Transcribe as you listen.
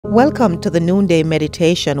Welcome to the Noonday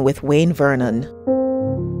Meditation with Wayne Vernon.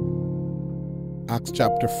 Acts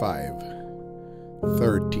chapter 5,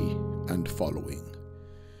 30 and following.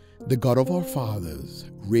 The God of our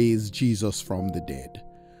fathers raised Jesus from the dead,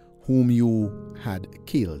 whom you had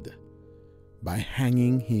killed, by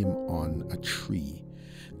hanging him on a tree.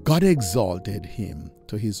 God exalted him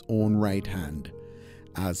to his own right hand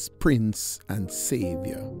as Prince and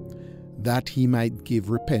Savior, that he might give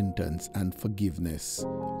repentance and forgiveness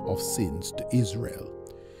of sins to Israel.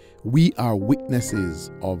 We are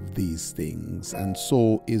witnesses of these things, and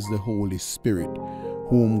so is the Holy Spirit,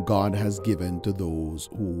 whom God has given to those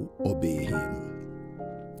who obey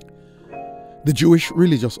him. The Jewish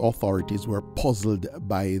religious authorities were puzzled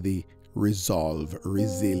by the resolve,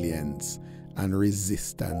 resilience, and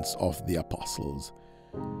resistance of the apostles.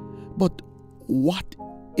 But what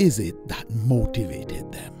is it that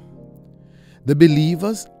motivated them? The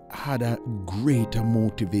believers had a greater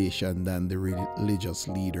motivation than the religious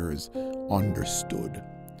leaders understood.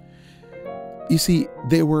 You see,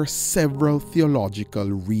 there were several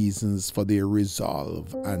theological reasons for their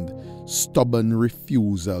resolve and stubborn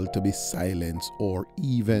refusal to be silenced or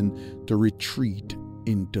even to retreat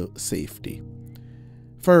into safety.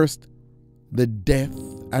 First, the death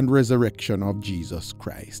and resurrection of Jesus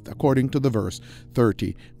Christ. According to the verse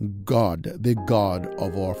 30, God, the God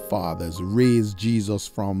of our fathers, raised Jesus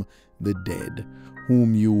from the dead,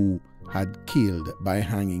 whom you had killed by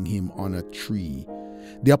hanging him on a tree.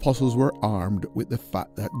 The apostles were armed with the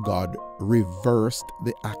fact that God reversed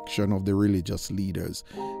the action of the religious leaders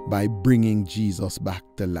by bringing Jesus back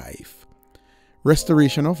to life.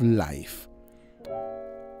 Restoration of life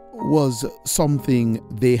was something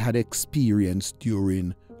they had experienced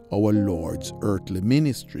during our Lord's earthly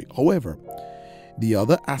ministry. However, the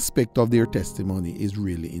other aspect of their testimony is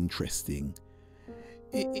really interesting.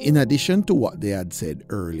 In addition to what they had said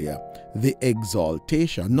earlier, the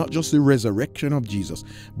exaltation, not just the resurrection of Jesus,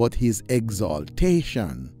 but his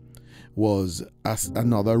exaltation was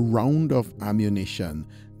another round of ammunition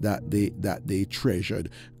that they treasured.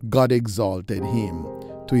 God exalted him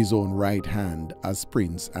to his own right hand as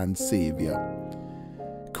Prince and Savior.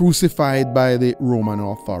 Crucified by the Roman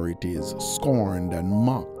authorities, scorned and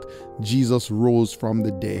mocked, Jesus rose from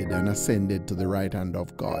the dead and ascended to the right hand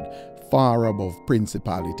of God, far above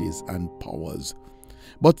principalities and powers.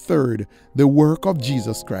 But third, the work of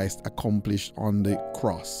Jesus Christ accomplished on the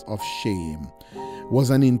cross of shame was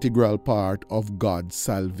an integral part of God's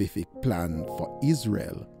salvific plan for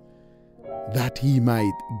Israel, that he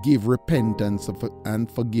might give repentance and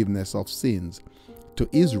forgiveness of sins to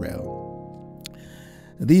Israel.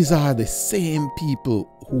 These are the same people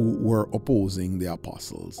who were opposing the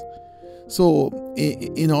apostles. So,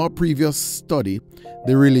 in our previous study,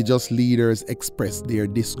 the religious leaders expressed their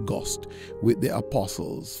disgust with the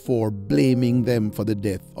apostles for blaming them for the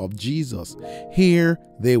death of Jesus. Here,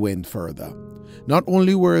 they went further. Not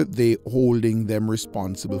only were they holding them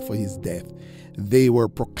responsible for his death, they were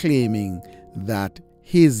proclaiming that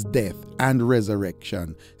his death and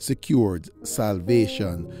resurrection secured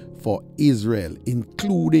salvation for Israel,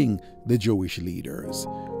 including the Jewish leaders.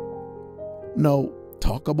 Now,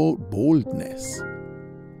 talk about boldness.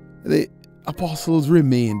 The apostles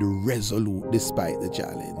remained resolute despite the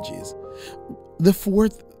challenges. The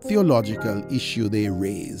fourth theological issue they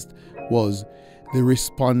raised was the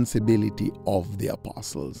responsibility of the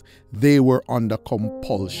apostles. They were under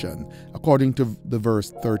compulsion. According to the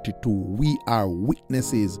verse 32, we are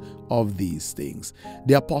witnesses of these things.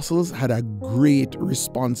 The apostles had a great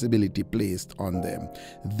responsibility placed on them.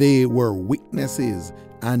 They were witnesses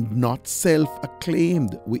and not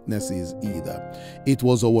self-acclaimed witnesses either. It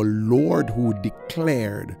was our Lord who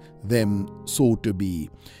declared them so to be.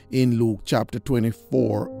 In Luke chapter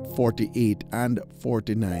 24, 48 and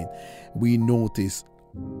 49, we notice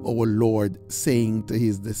our Lord saying to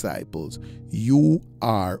his disciples, "You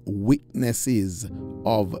are witnesses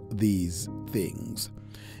of these things."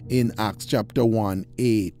 In Acts chapter 1,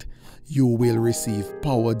 8, "You will receive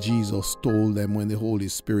power," Jesus told them, "when the Holy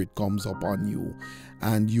Spirit comes upon you,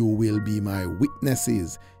 and you will be my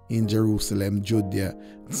witnesses in Jerusalem, Judea,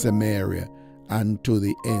 Samaria, and to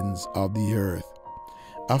the ends of the earth."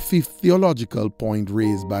 A fifth theological point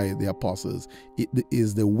raised by the apostles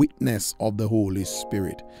is the witness of the Holy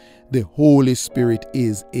Spirit. The Holy Spirit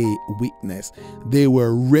is a witness. They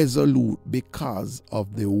were resolute because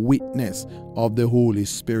of the witness of the Holy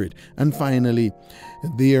Spirit. And finally,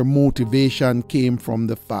 their motivation came from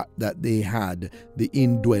the fact that they had the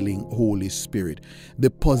indwelling Holy Spirit. The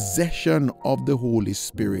possession of the Holy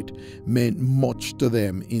Spirit meant much to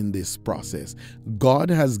them in this process. God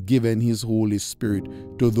has given his Holy Spirit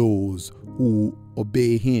to those who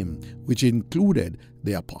obey him, which included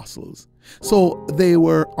the apostles. So they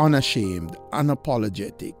were unashamed,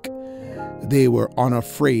 unapologetic. They were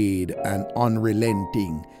unafraid and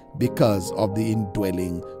unrelenting because of the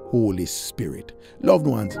indwelling Holy Spirit. Loved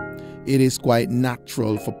ones, it is quite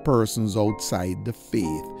natural for persons outside the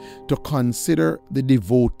faith to consider the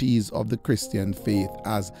devotees of the Christian faith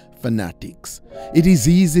as fanatics. It is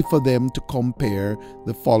easy for them to compare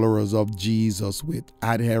the followers of Jesus with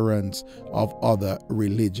adherents of other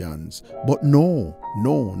religions. But no,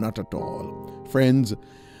 not at all. Friends,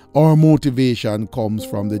 our motivation comes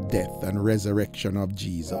from the death and resurrection of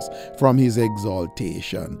Jesus, from his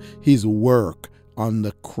exaltation, his work on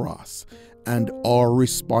the cross, and our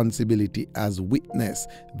responsibility as witness,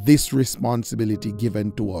 this responsibility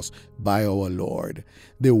given to us by our Lord.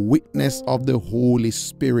 The witness of the Holy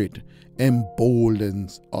Spirit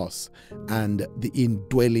emboldens us, and the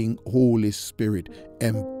indwelling Holy Spirit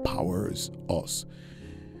empowers us.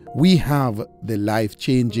 We have the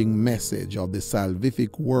life-changing message of the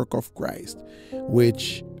salvific work of Christ,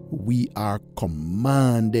 which we are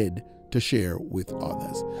commanded to share with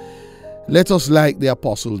others. Let us, like the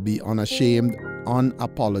apostles, be unashamed,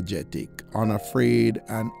 unapologetic, unafraid,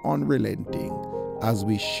 and unrelenting as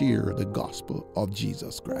we share the gospel of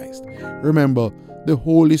Jesus Christ. Remember, the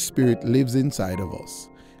Holy Spirit lives inside of us,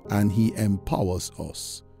 and he empowers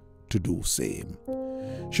us to do same.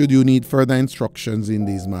 Should you need further instructions in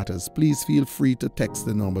these matters, please feel free to text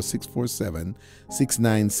the number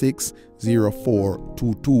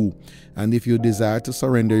 647-696-0422. And if you desire to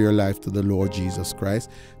surrender your life to the Lord Jesus Christ,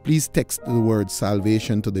 please text the word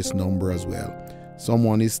salvation to this number as well.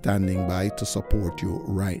 Someone is standing by to support you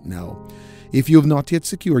right now. If you have not yet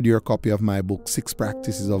secured your copy of my book, 6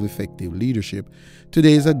 Practices of Effective Leadership,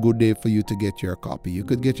 today is a good day for you to get your copy. You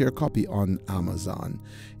could get your copy on Amazon.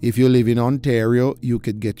 If you live in Ontario, you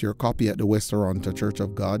could get your copy at the West Toronto Church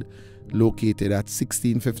of God, located at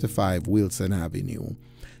 1655 Wilson Avenue.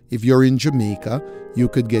 If you're in Jamaica, you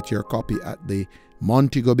could get your copy at the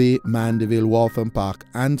Montego Bay, Mandeville, Waltham Park,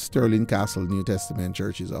 and Stirling Castle New Testament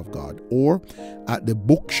Churches of God, or at the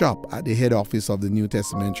bookshop at the head office of the New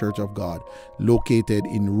Testament Church of God, located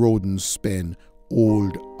in Rodenspen,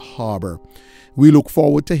 Old Harbor. We look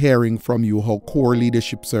forward to hearing from you how Core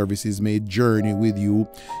Leadership Services may journey with you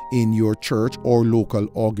in your church or local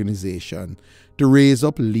organization to raise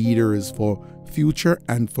up leaders for future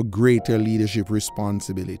and for greater leadership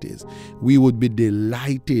responsibilities. We would be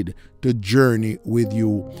delighted to journey with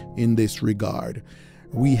you in this regard.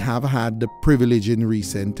 We have had the privilege in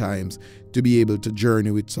recent times to be able to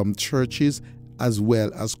journey with some churches as well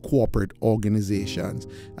as corporate organizations,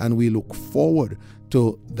 and we look forward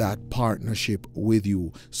to that partnership with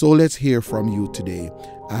you. So let's hear from you today,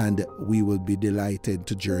 and we will be delighted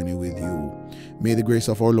to journey with you. May the grace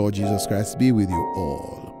of our Lord Jesus Christ be with you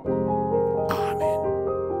all.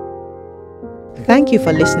 Thank you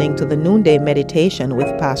for listening to the Noonday Meditation with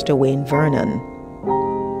Pastor Wayne Vernon.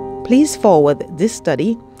 Please forward this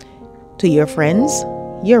study to your friends,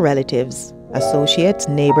 your relatives, associates,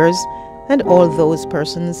 neighbors, and all those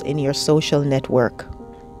persons in your social network.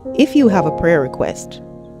 If you have a prayer request,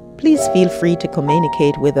 please feel free to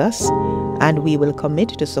communicate with us, and we will commit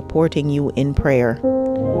to supporting you in prayer.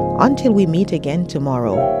 Until we meet again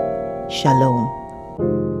tomorrow, Shalom.